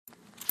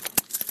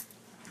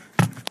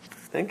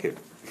Thank you.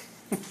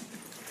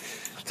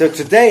 So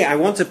today I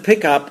want to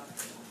pick up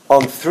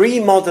on three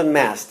modern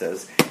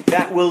masters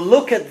that will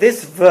look at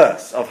this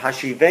verse of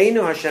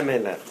Hashivenu Hashem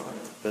Elecha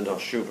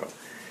v'noshuva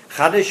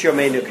Chadesh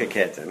Yomeinu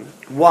Kekedem.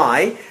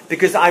 Why?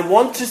 Because I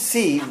want to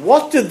see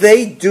what do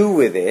they do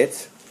with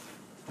it,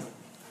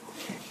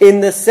 in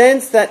the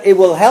sense that it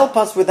will help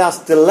us with our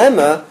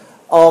dilemma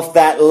of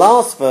that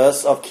last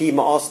verse of Ki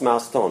Ma'os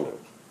Ma'astonu.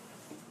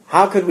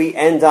 How could we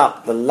end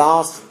up the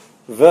last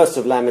verse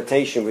of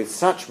Lamentation with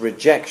such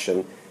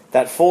rejection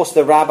that forced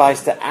the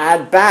rabbis to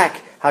add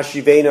back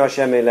Hashivenu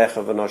Hashem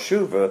Elecha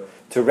v'noshuva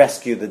to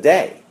rescue the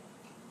day?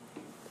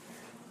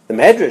 The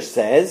Medrash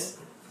says,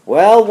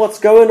 well, what's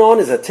going on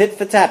is a tit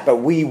for tat, but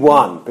we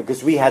won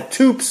because we had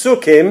two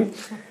psukim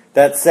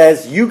that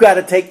says you got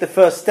to take the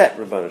first step,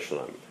 Rabbanu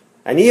Shalom,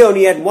 and he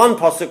only had one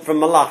pasuk from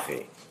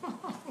Malachi.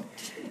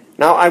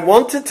 Now, I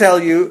want to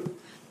tell you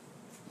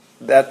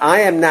that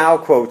I am now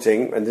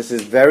quoting, and this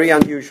is very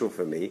unusual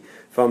for me,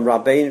 from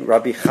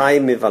Rabbi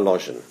Chaim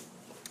Mivolozhin,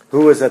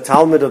 who was a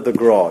Talmud of the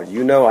Gra.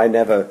 You know I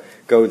never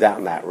go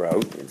down that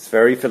road. It's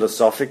very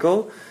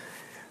philosophical.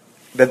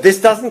 But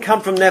this doesn't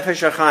come from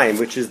Nefesh HaChaim,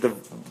 which is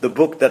the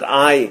book that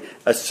I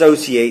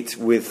associate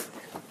with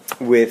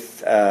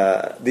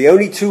the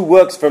only two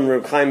works from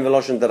Reb Chaim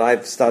Volozhin that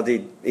I've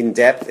studied in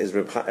depth is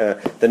the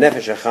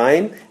Nefesh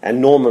HaChaim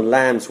and Norman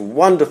Lamb's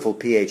wonderful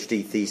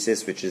PhD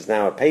thesis, which is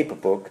now a paper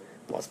book.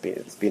 Well,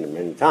 it's been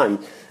many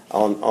times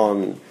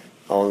on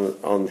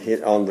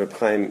Reb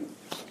Chaim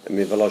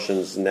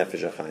Mivolozhin's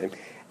Nefesh HaChaim,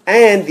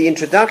 and the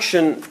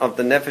introduction of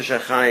the Nefesh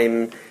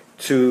HaChaim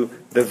to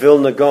the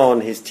Vilna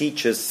Gaon, his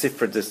teacher's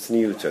Sifra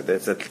Desniuta.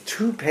 There's a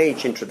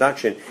 2-page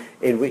introduction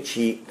in which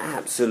he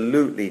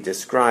absolutely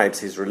describes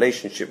his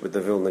relationship with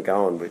the Vilna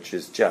Gaon, which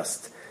is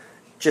just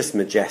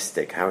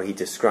majestic, how he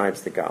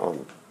describes the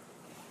Gaon.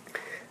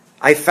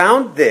 I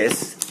found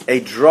this, a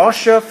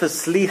drosha for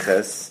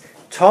Slichas,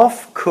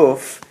 Tov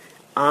Kuf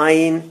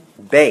Ayin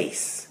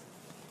Beis.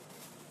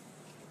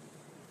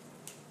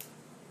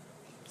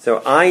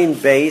 So Ayin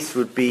Beis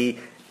would be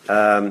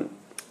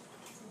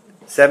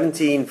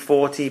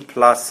 1740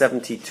 plus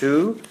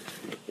 72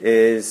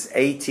 is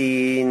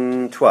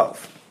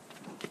 1812.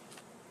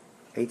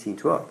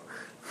 1812.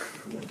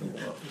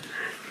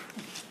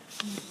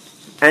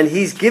 And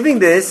he's giving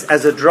this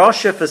as a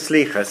drosha for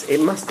Slichas.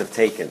 It must have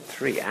taken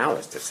 3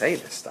 hours to say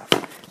this stuff.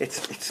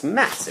 It's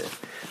massive.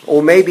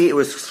 Or maybe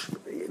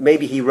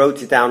he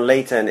wrote it down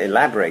later and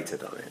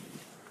elaborated on it.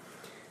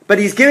 But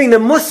he's giving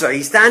them Musa.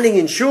 He's standing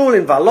in shul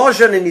in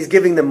Volozhin and he's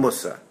giving them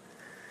Musa.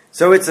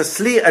 So it's a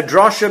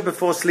drosha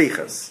before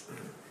Slichas,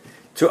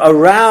 to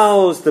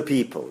arouse the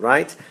people,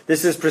 right?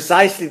 This is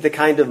precisely the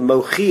kind of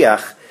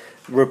mochiach,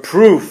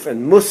 reproof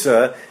and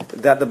Musa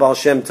that the Baal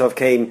Shem Tov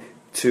came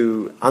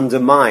to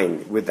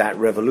undermine with that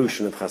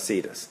revolution of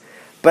Hasidus.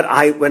 But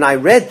when I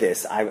read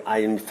this,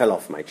 I fell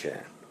off my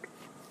chair.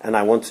 And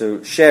I want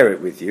to share it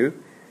with you.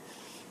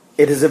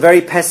 It is a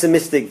very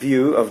pessimistic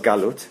view of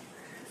Galut,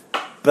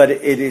 but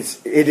it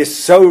is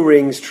so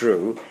rings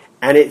true,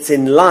 and it's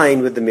in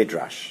line with the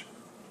Midrash.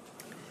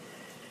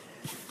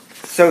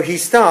 So he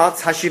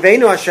starts,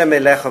 Hashivenu Hashem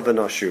Elecha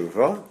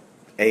v'noshuva,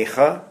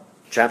 Eicha,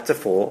 chapter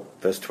 4,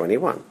 verse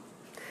 21.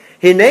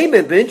 Hinei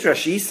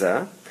b'midrash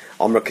Isa,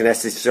 Amar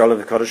Knesset Yisrael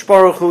v'Kadosh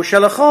Baruch Hu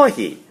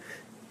shelachahi.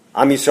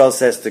 Am Yisrael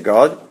says to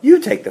God, you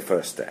take the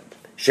first step.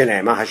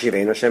 Shenema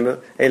Hashivenu Hashem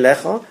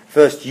Elecha,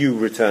 first you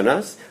return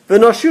us,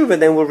 v'noshuva,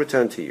 then we'll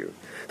return to you.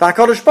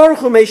 V'Kadosh Baruch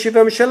Hu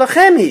meishivem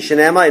shelachemi,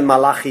 Shenema in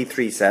Malachi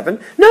 3:7.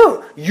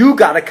 No, you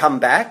gotta come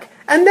back,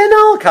 and then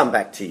I'll come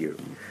back to you.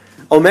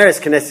 Omeres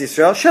Knesset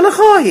Yisrael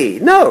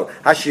shelachahi. No,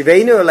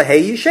 Hashivenu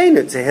Elahei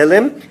Yishenu,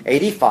 Tehillim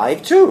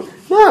 85:2.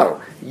 No,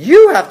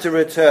 you have to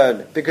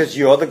return because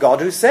you're the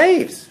God who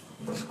saves.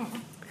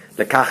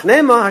 Lekach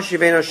nema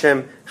Hashivenu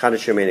Hashem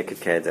Chadesh Yomeinu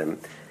Kekedem.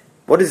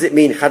 What does it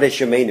mean, Chadesh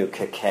Yomeinu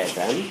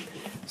Kekedem?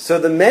 So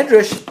the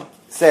Medrash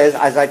says,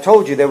 as I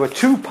told you, there were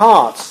two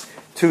parts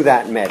to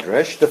that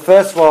Medrash. The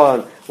first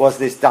one was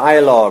this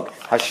dialogue,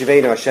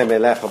 Hashivenu Hashem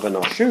Elecha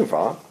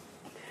v'noshuva.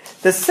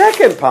 The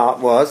second part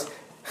was,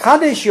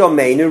 Chadesh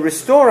Yomeinu,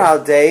 restore our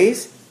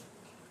days,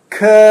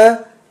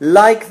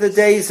 like the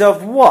days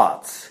of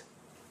what?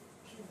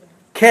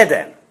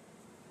 Kedem.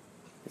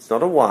 It's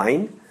not a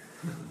wine.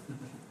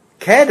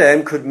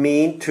 Kedem could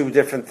mean two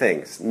different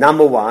things.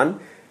 Number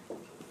one,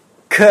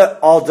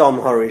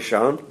 Adam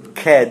Harishon.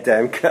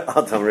 Kedem,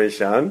 Adam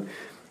Harishon.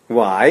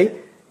 Why?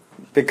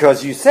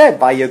 Because you said,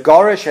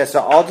 Vayagorish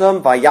esa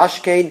Adam,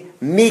 Vayashkein,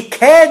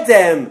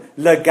 Mikedem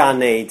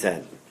legan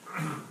Eden.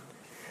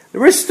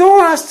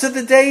 Restore us to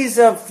the days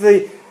of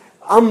the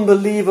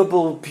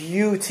unbelievable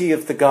beauty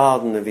of the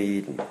Garden of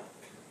Eden,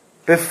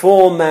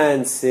 before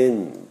man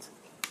sinned.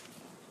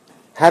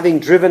 Having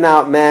driven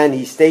out man,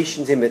 he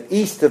stationed him at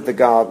east of the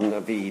Garden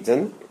of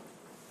Eden.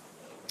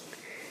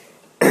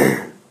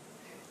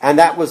 And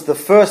that was the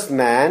first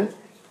man,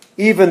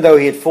 even though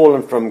he had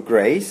fallen from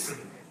grace.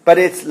 But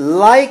it's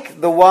like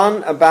the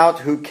one about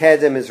who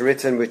Kedem is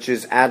written, which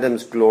is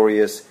Adam's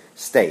glorious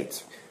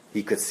state.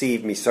 He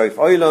conceived Misoif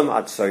Olam,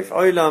 Ad Soif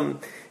Olam.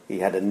 he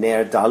had a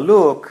ner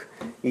daluk.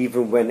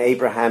 Even when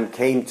Abraham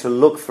came to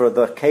look for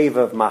the cave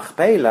of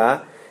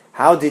Machpelah,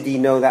 how did he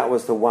know that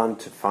was the one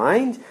to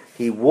find?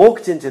 He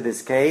walked into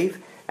this cave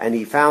and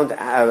he found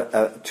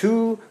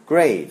 2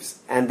 graves,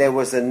 and there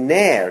was a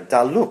ner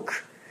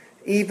daluk,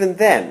 even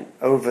then,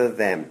 over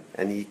them.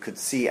 And he could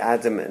see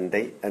Adam, and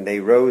they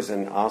rose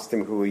and asked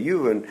him, "Who are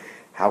you? And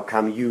how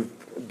come you've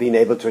been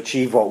able to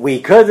achieve what we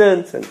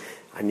couldn't?"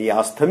 And he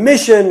asked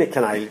permission.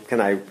 Can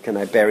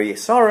I bury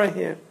Sarah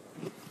here?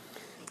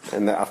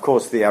 And of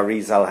course, the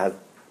Arizal had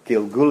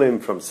Gilgulim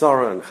from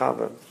Sarah and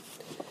Chava.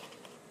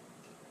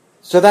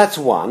 So that's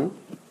one.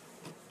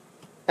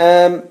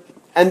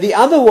 And the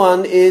other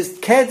one is,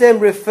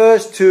 Kedem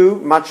refers to,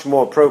 much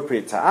more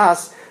appropriate to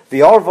us,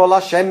 V'orvol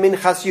Hashem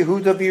minchas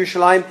Yehuda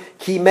v'Yerushalayim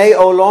kimei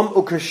olam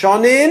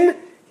ukeshonim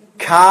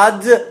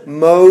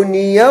kadmonios.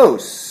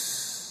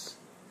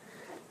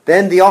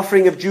 Then the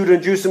offering of Judah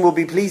and Jerusalem will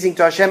be pleasing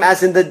to Hashem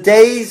as in the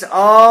days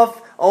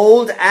of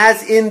old,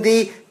 as in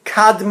the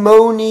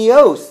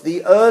kadmonios,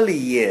 the early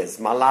years,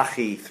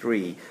 Malachi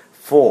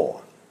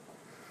 3:4.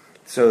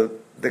 So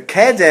the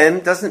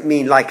Kedem doesn't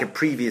mean like a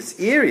previous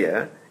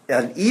era,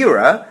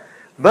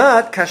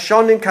 but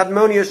Kashonim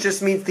Kadmonios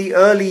just means the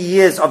early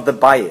years of the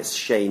Bayis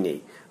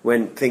Sheni, or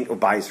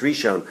Bayis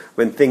Rishon,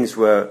 when things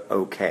were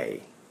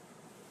okay.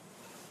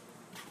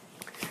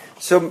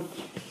 So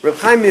Reb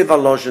Chaim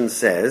Volozhin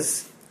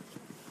says,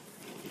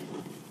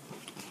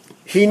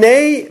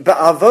 Hinei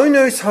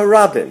ba'avonos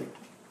harabim,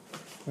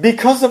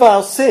 because of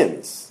our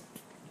sins,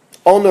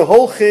 onu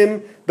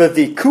holchim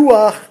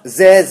b'vikuach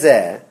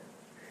zeh,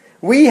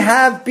 we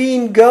have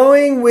been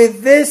going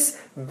with this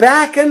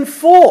back and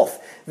forth.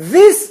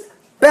 This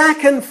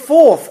back and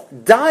forth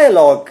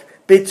dialogue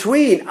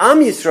between Am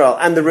Yisrael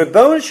and the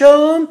Ribbon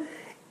Shalom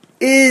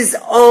is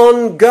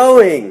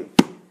ongoing.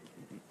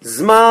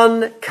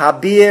 Zman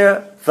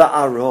kabir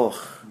va'aroch.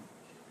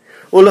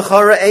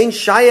 Ulechora ein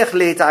shayach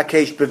lehit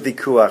akesh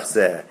b'vikuach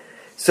zeh.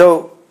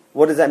 So,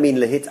 what does that mean,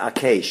 lehit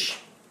akesh?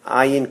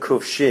 Ayin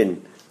kuf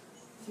shin.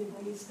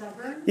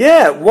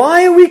 Yeah,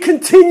 why are we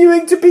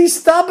continuing to be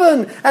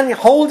stubborn and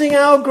holding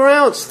our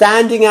ground,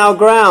 standing our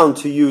ground,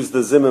 to use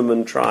the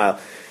Zimmerman trial,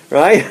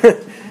 right?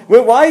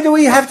 Why do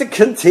we have to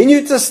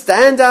continue to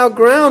stand our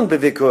ground,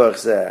 b'vikuach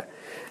zeh?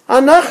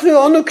 Anachnu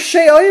onu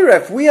kshei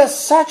oiref. We are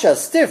such a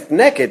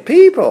stiff-necked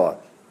people.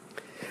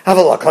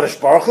 Aval HaKadosh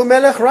Baruch Hu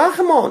melech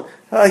rachamon.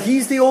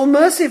 He's the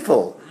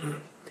all-merciful.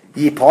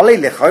 Do you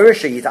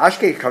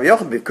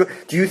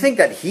think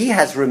that he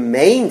has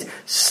remained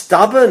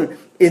stubborn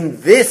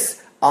in this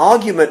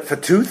argument for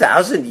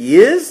 2,000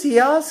 years, he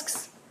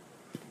asks?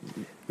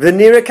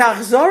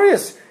 V'nirekach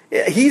zorius.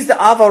 He's the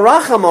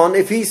Avarachamon.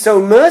 If he's so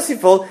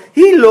merciful,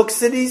 he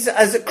looks at he's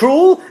as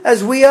cruel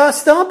as we are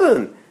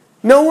stubborn.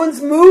 No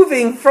one's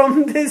moving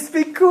from this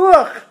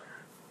vikuach.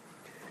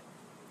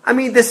 I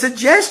mean, the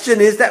suggestion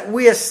is that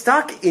we are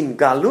stuck in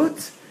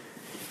galut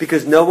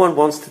because no one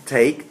wants to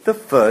take the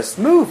first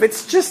move.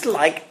 It's just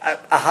like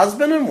a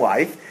husband and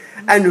wife,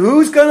 and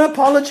who's going to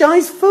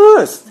apologize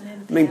first?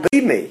 I mean,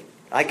 believe me,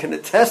 I can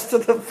attest to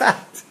the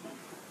fact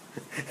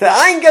that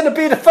I ain't going to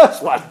be the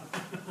first one.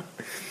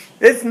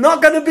 It's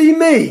not going to be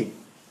me.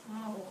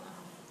 Oh, wow.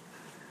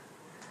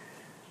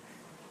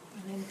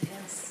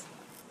 Yes.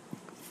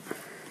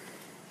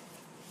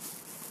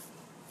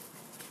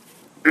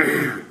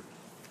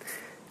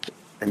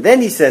 And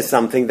then he says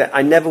something that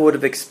I never would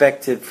have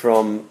expected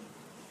from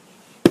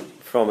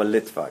a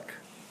Litvak,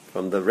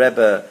 from the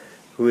Rebbe,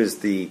 who is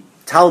the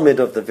Talmud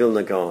of the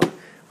Vilna Gaon,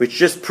 which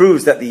just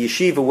proves that the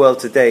yeshiva world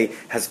today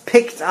has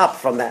picked up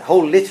from that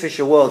whole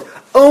Litvische world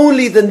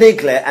only the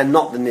Nigle and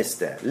not the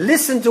Nister.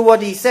 Listen to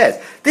what he says.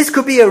 This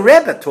could be a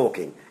Rebbe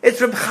talking. It's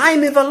Reb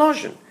Chaim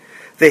Volozhin.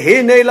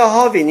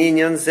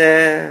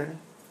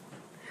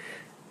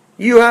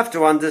 You have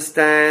to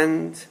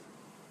understand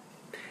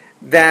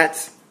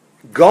that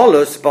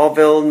Golus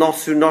Bavel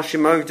Nosu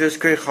Noshim Ogdos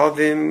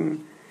Krechovim,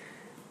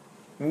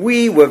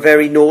 we were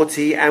very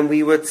naughty and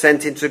we were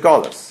sent into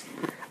Golus.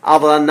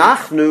 Aval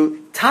anachnu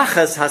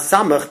tachas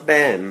hasamach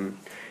ben.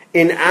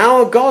 In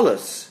our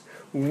Golus,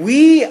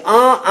 we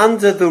are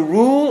under the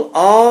rule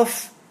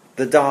of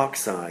the dark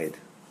side.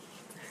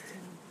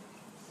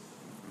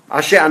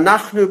 Asher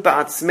anachnu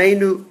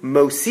ba'atzmeinu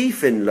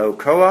mosifin lo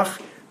koach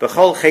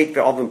b'chol chet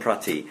ve'oven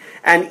prati.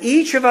 And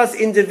each of us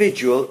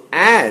individual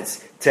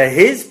adds to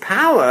his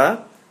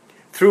power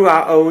through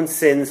our own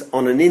sins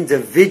on an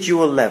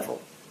individual level.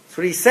 That's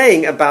what he's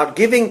saying about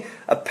giving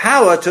a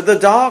power to the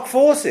dark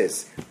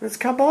forces. That's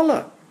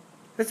Kabbalah.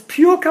 That's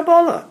pure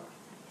Kabbalah.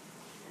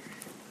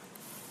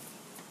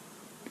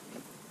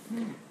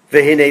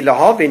 And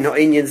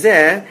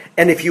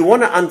if you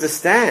want to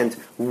understand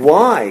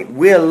why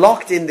we're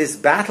locked in this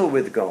battle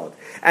with God,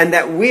 and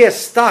that we're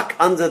stuck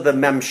under the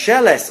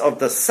memsheles of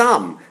the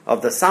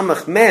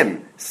Samach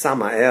Mem,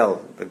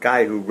 Samael, the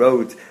guy who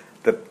rode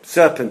the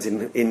serpent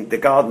in the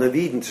Garden of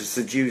Eden to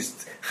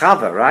seduce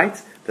Chava, right?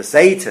 The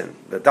Satan,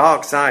 the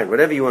dark side,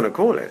 whatever you want to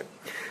call it.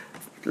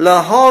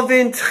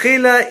 Lahavin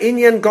tchila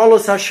inyan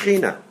golos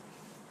hashchina.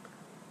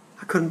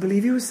 I couldn't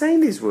believe he was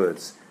saying these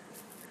words.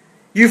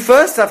 You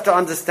first have to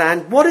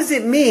understand, what does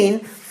it mean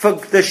for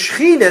the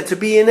Shekhinah to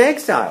be in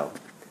exile?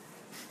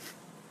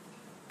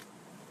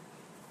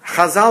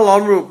 Chazal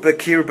Omru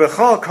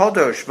Bekirbecha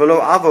Kadosh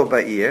V'lo Avo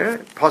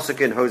Ba'ir, Pasuk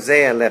in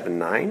Hosea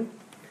 11:9.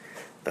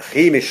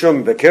 B'chi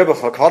Mishum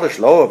Bekirbecha Kadosh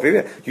Lo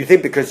Avir. You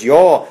think because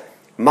your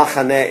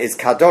Machaneh is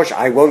Kadosh,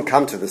 I won't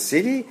come to the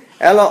city?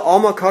 Ela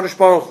Oma Kadosh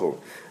Baruch Hu.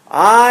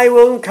 I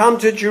won't come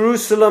to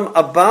Jerusalem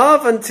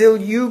above until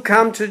you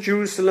come to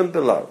Jerusalem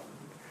below.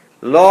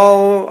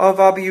 Lo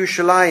ava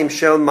b'Yushalayim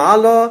shel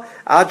malo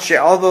ad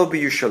she'avo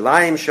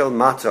b'Yushalayim shel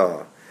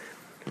mata.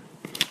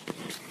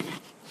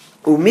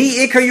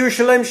 Umi ikar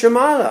Yerushalayim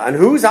shemala. And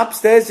who's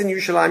upstairs in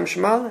Yerushalayim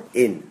shemala?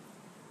 In.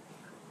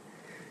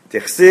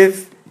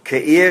 Tichsiv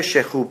ke'ir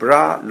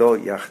shechubra lo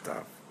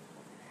yachtav.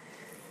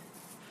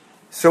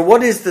 So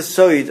what is the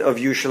soid of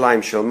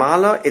Yerushalayim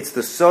shemala? It's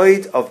the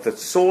soid of the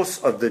source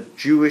of the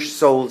Jewish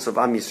souls of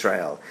Am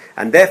Yisrael.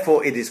 And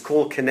therefore it is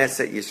called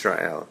Knesset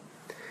Yisrael.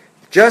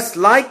 Just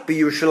like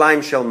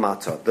B'Yerushalayim Shel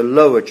Mata, the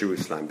lower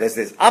Jerusalem. There's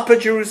this upper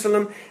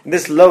Jerusalem and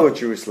this lower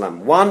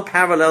Jerusalem. One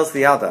parallels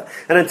the other.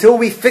 And until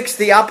we fix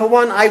the upper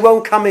one, I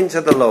won't come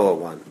into the lower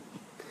one.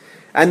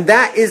 And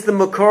that is the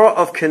Makor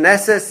of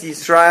Knesset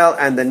Yisrael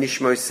and the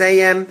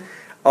Nishmosayim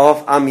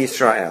of Am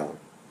Yisrael.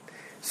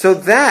 So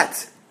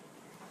that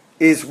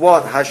is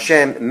what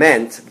Hashem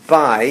meant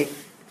by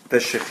the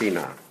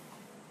Shekhinah.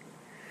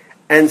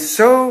 And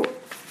so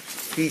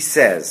he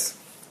says,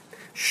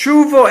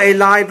 Shuvo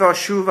elai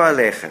v'ashuva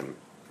alechem.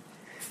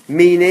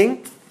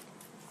 Meaning,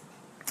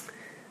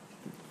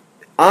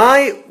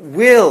 I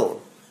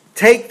will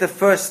take the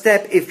first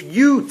step if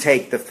you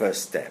take the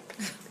first step.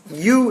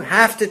 You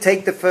have to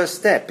take the first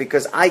step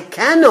because I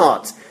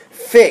cannot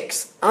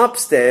fix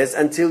upstairs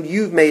until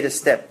you've made a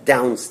step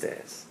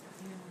downstairs.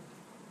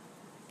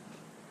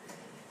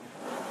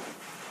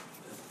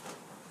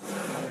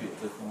 Maybe a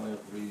different way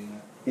of reading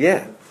it.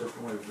 Yeah. A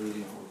different way of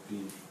reading it would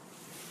be,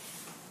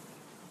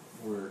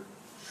 we're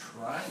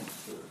trying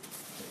to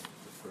take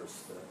the first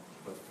step,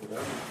 but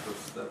whatever the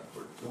first step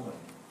we're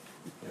doing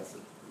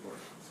hasn't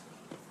worked.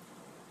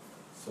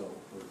 So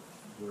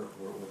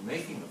we're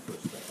making the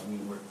first step. I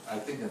mean, I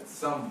think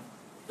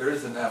there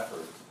is an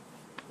effort,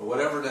 but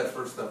whatever that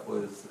first step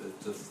was,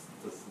 it just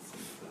doesn't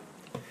seem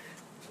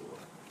to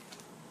work.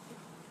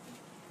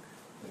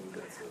 Maybe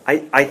that's it.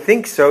 I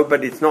think so,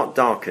 but it's not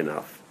dark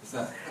enough.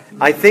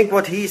 I think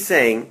what he's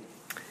saying,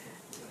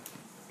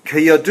 so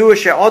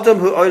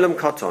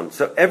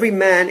every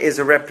man is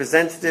a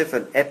representative,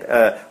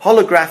 a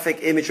holographic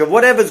image of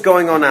whatever's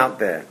going on out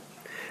there.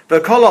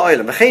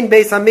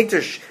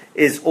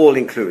 Is all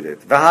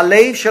included. My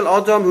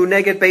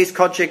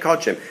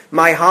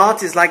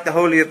heart is like the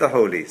Holy of the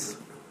Holies.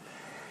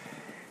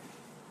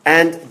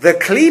 And the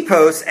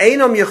klipos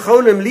einom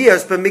yecholim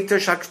lios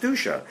b'mikdash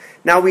hakdusha.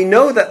 Now we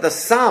know that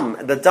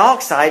the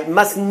dark side,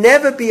 must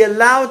never be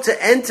allowed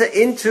to enter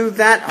into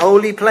that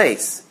holy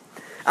place.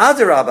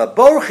 Adarabba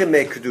borchim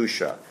me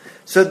kedusha.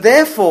 So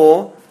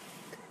therefore,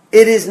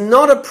 it is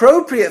not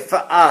appropriate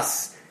for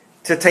us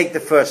to take the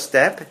first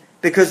step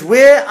because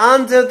we're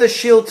under the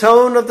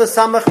shilton of the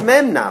Samach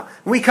Mem now.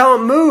 We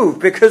can't move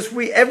because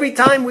every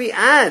time we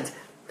add.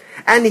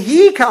 And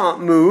he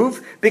can't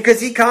move because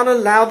he can't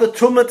allow the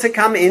Tumah to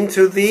come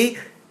into the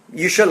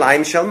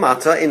Yerushalayim Shel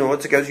Mata in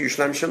order to go to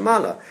Yerushalayim Shel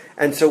Mala.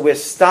 And so we're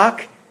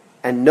stuck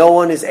and no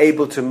one is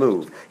able to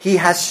move. He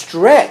has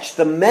stretched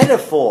the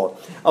metaphor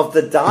of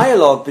the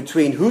dialogue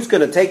between who's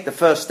going to take the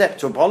first step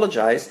to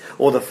apologize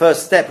or the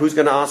first step who's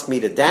going to ask me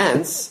to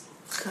dance.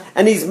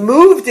 And he's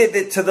moved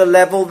it to the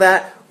level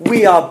that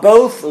we are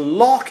both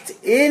locked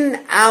in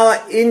our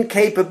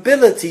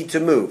incapability to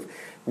move.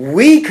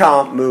 We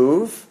can't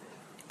move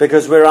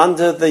because we're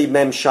under the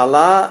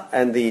Memshalah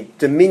and the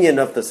dominion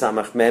of the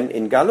Samach Mem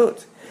in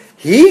Galut.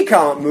 He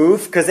can't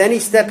move because any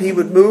step he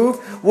would move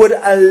would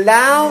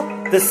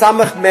allow the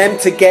Samach Mem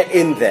to get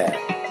in there.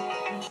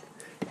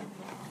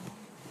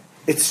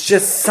 It's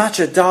just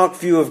such a dark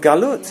view of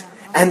Galut.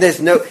 And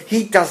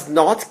he does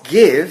not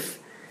give.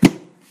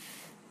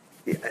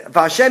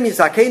 V'Hashem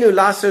yizakenu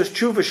lasos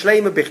tshuva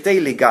shleima b'chtei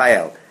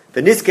ligael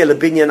v'niske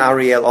lebinyan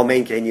Ariel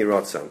amen kein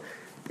yirotzon.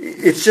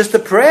 It's just a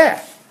prayer.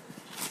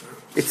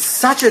 It's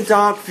such a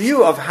dark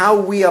view of how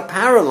we are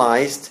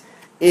paralyzed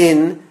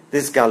in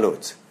this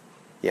galut.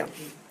 Yeah.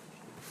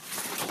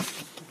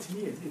 To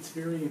me, it's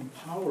very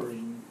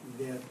empowering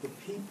that the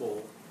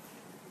people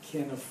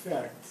can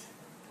affect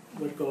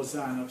what goes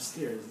on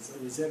upstairs.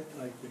 Is that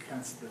like the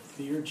concept of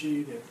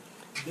theurgy that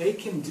they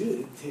can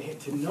do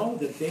to know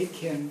that they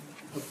can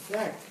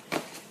affect?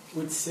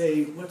 Would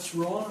say, what's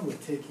wrong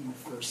with taking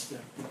the first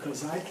step?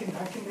 Because I can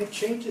make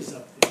changes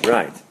up there.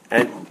 Right,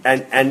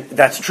 and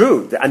that's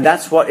true, and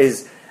that's what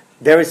is.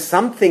 There is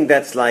something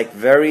that's like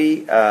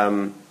very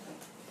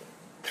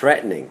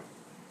threatening.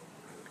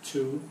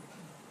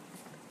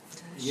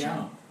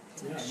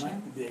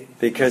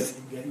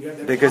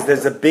 Because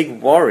there's a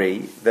big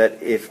worry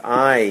that if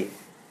I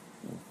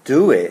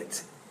do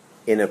it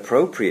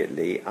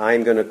inappropriately,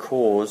 I'm going to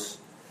cause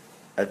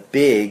a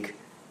big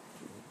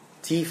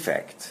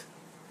defect.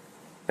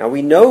 Now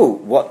we know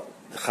what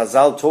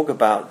Chazal talk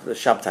about the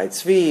Shabtai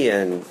Tzvi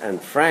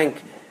and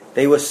Frank,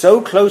 they were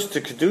so close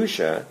to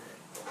Kedusha,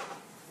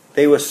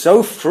 they were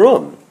so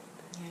frum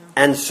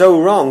and so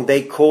wrong,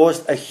 they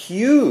caused a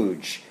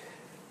huge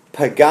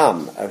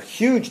pagam, a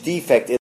huge defect in